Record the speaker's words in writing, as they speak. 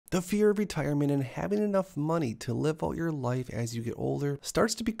The fear of retirement and having enough money to live out your life as you get older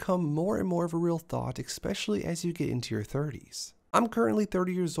starts to become more and more of a real thought, especially as you get into your 30s. I'm currently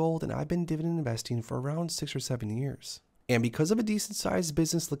 30 years old and I've been dividend investing for around 6 or 7 years. And because of a decent sized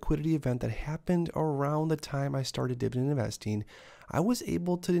business liquidity event that happened around the time I started dividend investing, I was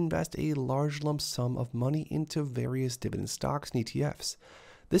able to invest a large lump sum of money into various dividend stocks and ETFs.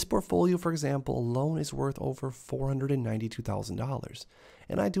 This portfolio, for example, alone is worth over $492,000,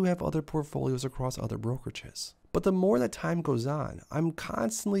 and I do have other portfolios across other brokerages. But the more that time goes on, I'm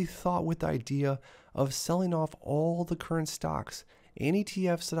constantly thought with the idea of selling off all the current stocks and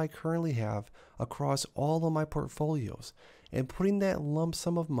ETFs that I currently have across all of my portfolios and putting that lump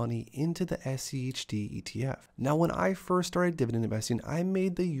sum of money into the SCHD ETF. Now, when I first started dividend investing, I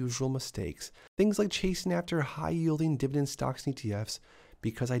made the usual mistakes. Things like chasing after high-yielding dividend stocks and ETFs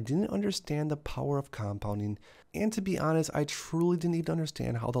because I didn't understand the power of compounding, and to be honest, I truly didn't even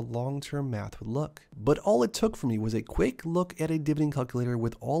understand how the long-term math would look. But all it took for me was a quick look at a dividend calculator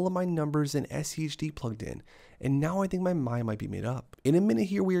with all of my numbers in SCHD plugged in, and now I think my mind might be made up. In a minute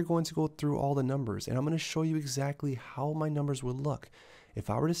here, we are going to go through all the numbers, and I'm going to show you exactly how my numbers would look if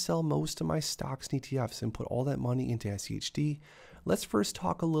I were to sell most of my stocks and ETFs and put all that money into SCHD. Let's first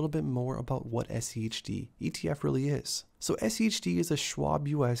talk a little bit more about what SCHD ETF really is. So SCHD is a Schwab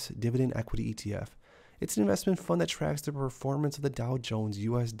US Dividend Equity ETF. It's an investment fund that tracks the performance of the Dow Jones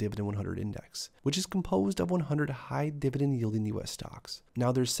US Dividend 100 Index, which is composed of 100 high dividend yielding US stocks.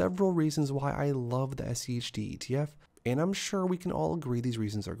 Now, there's several reasons why I love the SCHD ETF, and I'm sure we can all agree these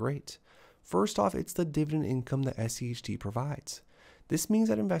reasons are great. First off, it's the dividend income that SCHD provides. This means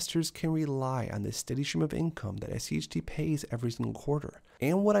that investors can rely on the steady stream of income that SCHD pays every single quarter.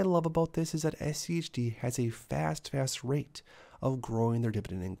 And what I love about this is that SCHD has a fast rate of growing their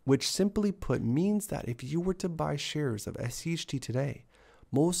dividend income, which simply put means that if you were to buy shares of SCHD today,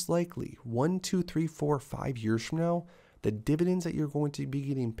 most likely 1, 2, 3, 4, 5 years from now, the dividends that you're going to be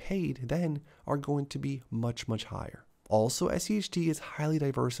getting paid then are going to be much higher. Also, SCHD is highly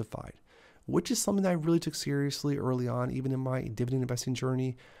diversified, which is something that I really took seriously early on, even in my dividend investing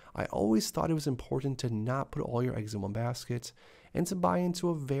journey. I always thought it was important to not put all your eggs in one basket and to buy into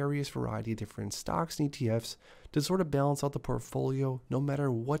a variety of different stocks and ETFs to sort of balance out the portfolio no matter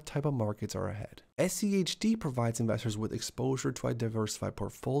what type of markets are ahead. SCHD provides investors with exposure to a diversified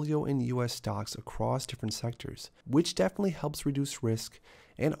portfolio in US stocks across different sectors, which definitely helps reduce risk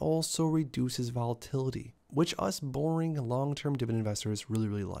and also reduces volatility, which us boring long-term dividend investors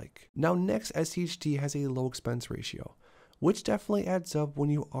really like. Now next, SCHD has a low expense ratio, which definitely adds up when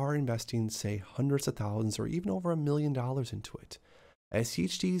you are investing, say, hundreds of thousands or even over $1 million into it.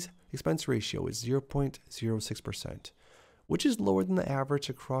 SCHD's expense ratio is 0.06%, which is lower than the average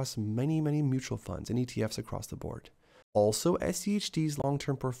across many mutual funds and ETFs across the board. Also, SCHD's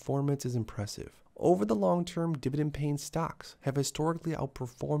long-term performance is impressive. Over the long term, dividend-paying stocks have historically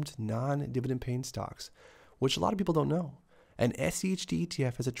outperformed non-dividend-paying stocks, which a lot of people don't know. And SCHD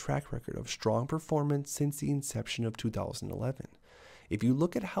ETF has a track record of strong performance since the inception of 2011. If you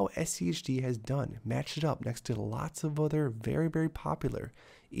look at how SCHD has done, match it up next to lots of other very popular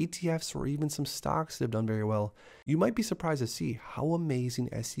ETFs or even some stocks that have done very well, you might be surprised to see how amazing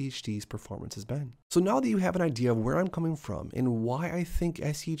SCHD's performance has been. So now that you have an idea of where I'm coming from and why I think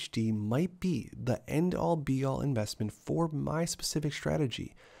SCHD might be the end-all be-all investment for my specific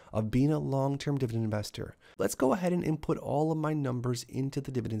strategy of being a long-term dividend investor, let's go ahead and input all of my numbers into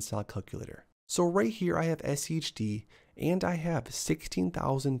the dividend stock calculator. So right here I have SCHD and I have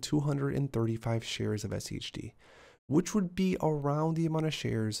 16,235 shares of SCHD, which would be around the amount of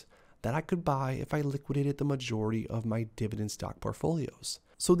shares that I could buy if I liquidated the majority of my dividend stock portfolios.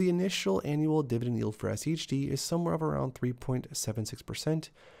 So the initial annual dividend yield for SCHD is somewhere of around 3.76%.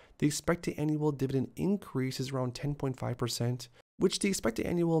 The expected annual dividend increase is around 10.5%, which the expected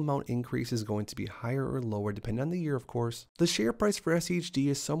annual amount increase is going to be higher or lower depending on the year, of course. The share price for SCHD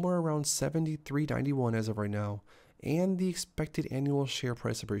is somewhere around $73.91 as of right now, and the expected annual share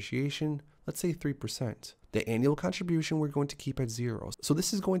price appreciation, let's say 3%. The annual contribution we're going to keep at 0. So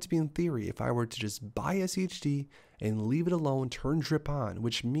this is going to be, in theory, if I were to just buy SCHD and leave it alone, turn drip on,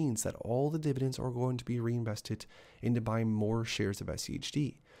 which means that all the dividends are going to be reinvested into buying more shares of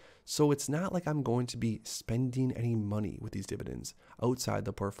SCHD. So it's not like I'm going to be spending any money with these dividends outside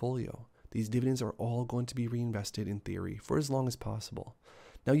the portfolio. These dividends are all going to be reinvested in theory for as long as possible.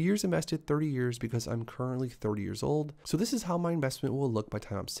 Now, years invested, 30 years, because I'm currently 30 years old. So this is how my investment will look by the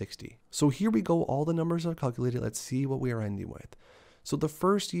time I'm 60. So here we go, all the numbers are calculated. Let's see what we are ending with. So the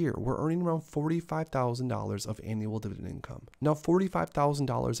first year, we're earning around $45,000 of annual dividend income. Now,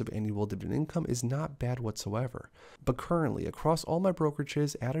 $45,000 of annual dividend income is not bad whatsoever, but currently, across all my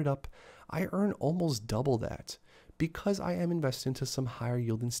brokerages added up, I earn almost double that because I am invested into some higher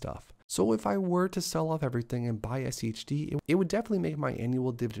yielding stuff. So if I were to sell off everything and buy SCHD, it would definitely make my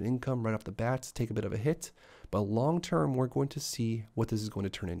annual dividend income right off the bat take a bit of a hit, but long term, we're going to see what this is going to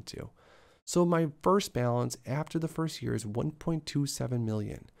turn into. So my first balance after the first year is $1.27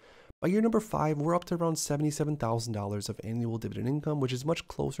 million. By year number 5, we're up to around $77,000 of annual dividend income, which is much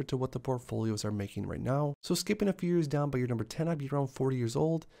closer to what the portfolios are making right now. So skipping a few years down, by year number 10, I'd be around 40 years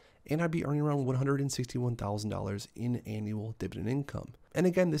old, and I'd be earning around $161,000 in annual dividend income. And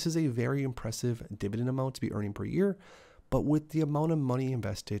again, this is a very impressive dividend amount to be earning per year, but with the amount of money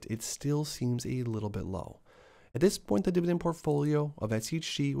invested, it still seems a little bit low. At this point, the dividend portfolio of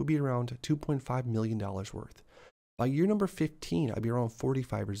SCHD would be around $2.5 million worth. By year number 15, I'd be around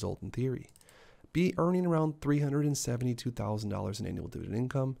 45 years old in theory, be earning around $372,000 in annual dividend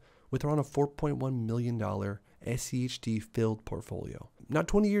income with around a $4.1 million SCHD filled portfolio. Now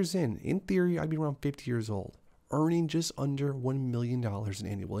 20 years in theory, I'd be around 50 years old, earning just under $1 million in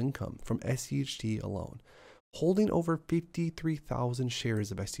annual income from SCHD alone, holding over 53,000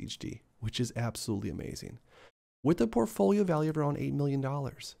 shares of SCHD, which is absolutely amazing. With a portfolio value of around $8 million,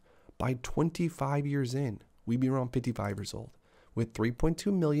 by 25 years in, we'd be around 55 years old, with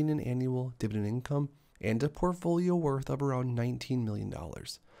 $3.2 million in annual dividend income and a portfolio worth of around $19 million.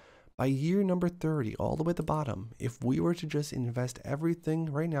 By year number 30, all the way at the bottom, if we were to just invest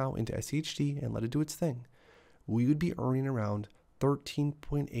everything right now into SCHD and let it do its thing, we would be earning around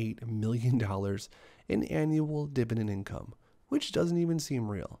 $13.8 million in annual dividend income, which doesn't even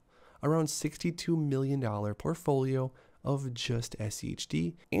seem real. Around $62 million portfolio of just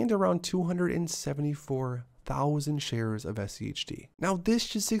SCHD and around 274,000 shares of SCHD. Now this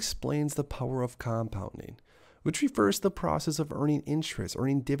just explains the power of compounding, which refers to the process of earning interest,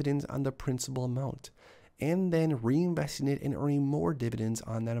 earning dividends on the principal amount, and then reinvesting it and earning more dividends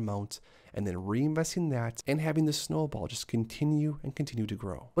on that amount, and then reinvesting that and having the snowball just continue and continue to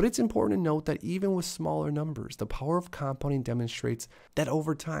grow. But it's important to note that even with smaller numbers, the power of compounding demonstrates that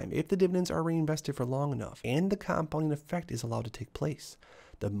over time, if the dividends are reinvested for long enough and the compounding effect is allowed to take place,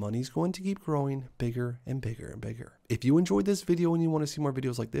 the money's going to keep growing bigger and bigger and bigger. If you enjoyed this video and you want to see more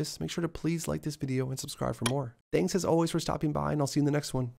videos like this, make sure to please like this video and subscribe for more. Thanks as always for stopping by, and I'll see you in the next one.